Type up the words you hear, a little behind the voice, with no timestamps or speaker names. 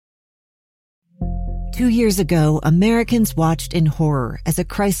2 years ago, Americans watched in horror as a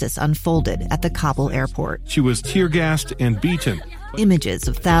crisis unfolded at the Kabul airport. She was tear-gassed and beaten. Images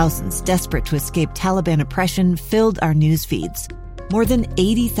of thousands desperate to escape Taliban oppression filled our news feeds. More than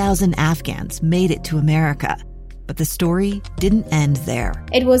 80,000 Afghans made it to America. But the story didn't end there.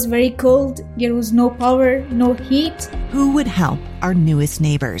 It was very cold. There was no power, no heat. Who would help our newest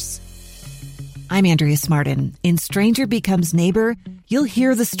neighbors? I'm Andrea Smartin. In Stranger Becomes Neighbor, you'll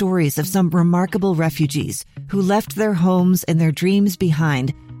hear the stories of some remarkable refugees who left their homes and their dreams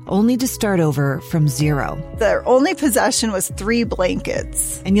behind, only to start over from zero. Their only possession was 3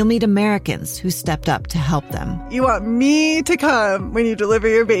 blankets. And you'll meet Americans who stepped up to help them. You want me to come when you deliver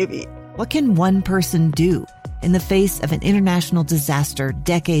your baby. What can one person do in the face of an international disaster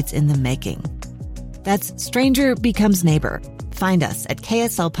decades in the making? That's Stranger Becomes Neighbor. Find us at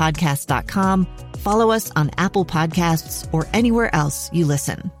kslpodcast.com. Follow us on Apple Podcasts or anywhere else you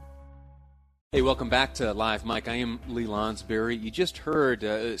listen. Hey, welcome back to Live Mike. I am Lee Lonsberry. You just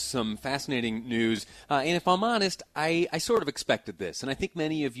heard some fascinating news, and if I'm honest, I sort of expected this, and I think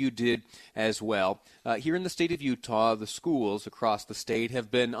many of you did as well. Here in the state of Utah, the schools across the state have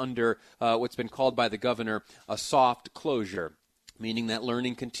been under what's been called by the governor a soft closure, meaning that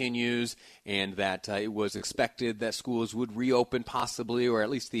learning continues and that it was expected that schools would reopen possibly, or at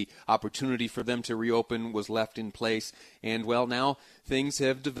least the opportunity for them to reopen was left in place. And, well, now things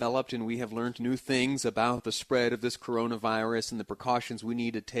have developed and we have learned new things about the spread of this coronavirus and the precautions we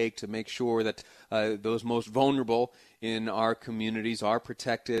need to take to make sure that those most vulnerable in our communities are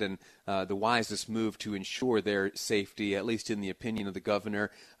protected, and the wisest move to ensure their safety, at least in the opinion of the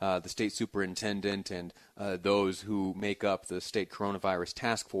governor, the state superintendent, and those who make up the state coronavirus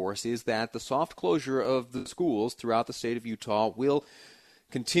task force, is that the soft closure of the schools throughout the state of Utah will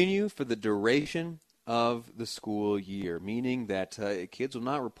continue for the duration of the school year, meaning that kids will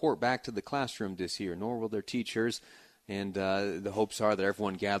not report back to the classroom this year, nor will their teachers. And the hopes are that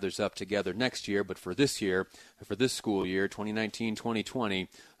everyone gathers up together next year. But for this year, for this school year, 2019-2020,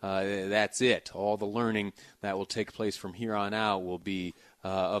 that's it. All the learning that will take place from here on out will be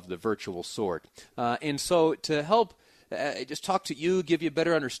of the virtual sort. And so to help just talk to you, give you a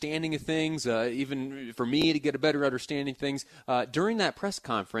better understanding of things, even for me to get a better understanding of things, during that press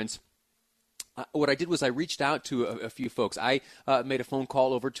conference, what I did was I reached out to a few folks. I made a phone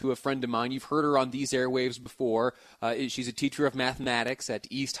call over to a friend of mine. You've heard her on these airwaves before. She's a teacher of mathematics at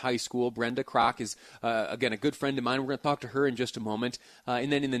East High School. Brenda Kroc is, again, a good friend of mine. We're going to talk to her in just a moment.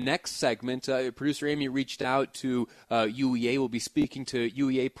 And then in the next segment, producer Amy reached out to UEA. We'll be speaking to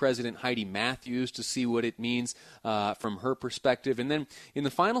UEA President Heidi Matthews to see what it means from her perspective. And then in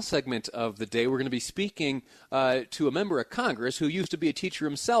the final segment of the day, we're going to be speaking to a member of Congress who used to be a teacher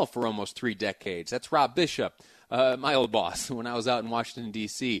himself for almost 3 decades. That's Rob Bishop, my old boss when I was out in Washington,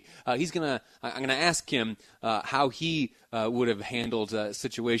 D.C. I'm going to ask him how he would have handled a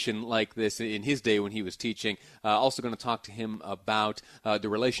situation like this in his day when he was teaching. Also going to talk to him about the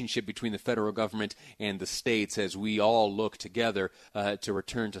relationship between the federal government and the states as we all look together to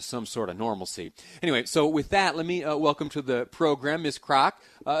return to some sort of normalcy. Anyway, so with that, let me welcome to the program Ms. Kroc.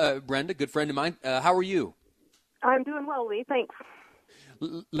 Brenda, good friend of mine. How are you? I'm doing well, Lee. Thanks.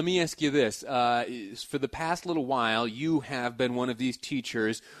 Let me ask you this. For the past little while, you have been one of these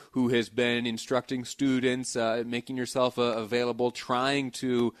teachers who has been instructing students, making yourself available, trying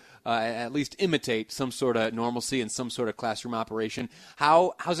to at least imitate some sort of normalcy and some sort of classroom operation.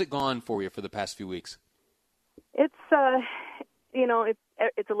 How's it gone for you for the past few weeks? It's,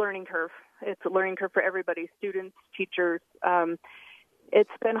 it's a learning curve. It's a learning curve for everybody, students, teachers. It's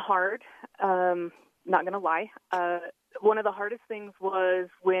been hard, not going to lie. One of the hardest things was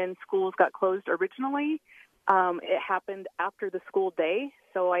when schools got closed originally. It happened after the school day,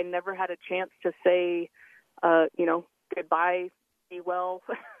 so I never had a chance to say, goodbye, be well,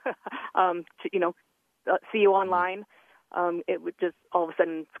 see you online. It would just, all of a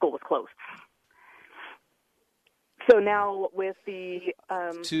sudden, school was closed. So now with the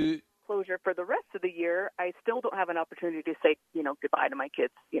closure for the rest of the year, I still don't have an opportunity to say, goodbye to my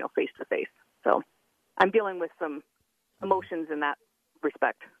kids, face to face. So I'm dealing with some emotions in that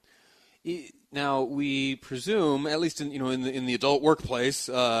respect. Now, we presume, at least in the adult workplace,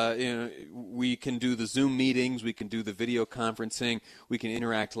 we can do the Zoom meetings, we can do the video conferencing, we can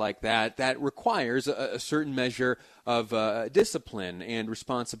interact like that. That requires a certain measure of discipline and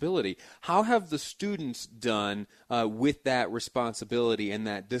responsibility. How have the students done with that responsibility and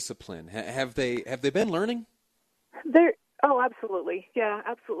that discipline? Have they been learning? Absolutely. Yeah,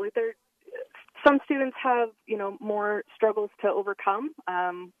 absolutely. Some students have, more struggles to overcome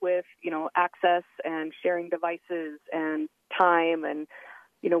with, access and sharing devices and time. And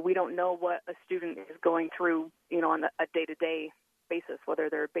we don't know what a student is going through, on a day-to-day basis, whether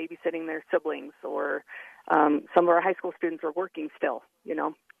they're babysitting their siblings or some of our high school students are working still,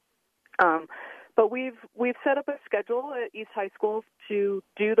 But we've set up a schedule at East High School to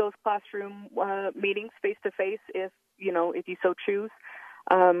do those classroom meetings face-to-face if you so choose.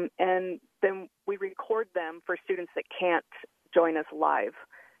 And then we record them for students that can't join us live.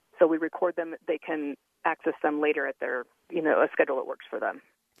 So we record them. They can access them later at their, a schedule that works for them.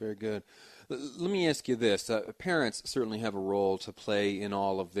 Very good. Let me ask you this. Parents certainly have a role to play in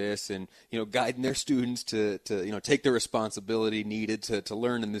all of this and, guiding their students to take the responsibility needed to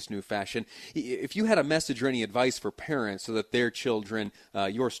learn in this new fashion. If you had a message or any advice for parents so that their children,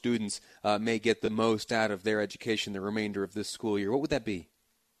 your students, may get the most out of their education the remainder of this school year, what would that be?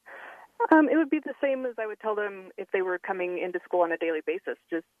 It would be the same as I would tell them if they were coming into school on a daily basis.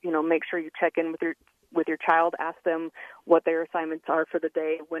 Just, make sure you check in with your child, ask them what their assignments are for the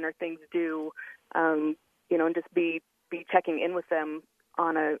day, when are things due, and just be checking in with them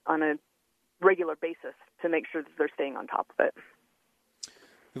on a regular basis to make sure that they're staying on top of it.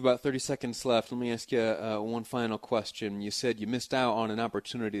 We have about 30 seconds left. Let me ask you one final question. You said you missed out on an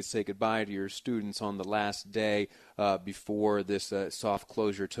opportunity to say goodbye to your students on the last day before this soft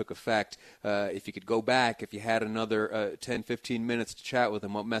closure took effect. If you could go back, if you had another 10, 15 minutes to chat with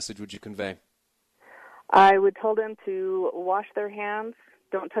them, what message would you convey? I would tell them to wash their hands,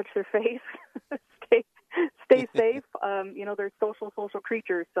 don't touch their face, stay safe. They're social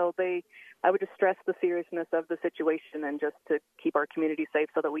creatures, so I would just stress the seriousness of the situation and just to keep our community safe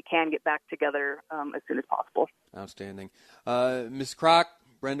so that we can get back together as soon as possible. Outstanding. Ms. Kroc,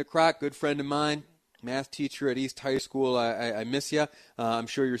 Brenda Kroc, good friend of mine, math teacher at East High School. I miss you. I'm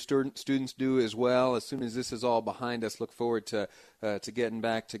sure your students do as well. As soon as this is all behind us, look forward to getting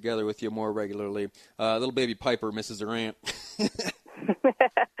back together with you more regularly. Little baby Piper misses her aunt.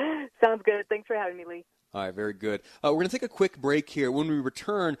 Sounds good. Thanks for having me, Lee. All right, very good. We're going to take a quick break here. When we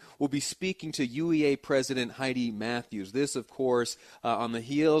return, we'll be speaking to UEA President Heidi Matthews. This, of course, on the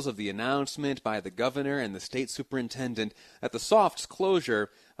heels of the announcement by the governor and the state superintendent that the soft closure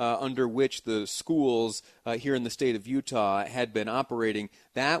under which the schools here in the state of Utah had been operating,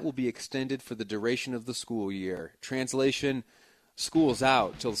 that will be extended for the duration of the school year. Translation, school's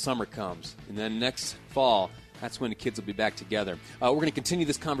out till the summer comes. And then next fall, that's when the kids will be back together. We're going to continue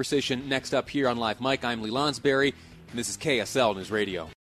this conversation next up here on Live Mike. I'm Lee Lonsberry, and this is KSL News Radio.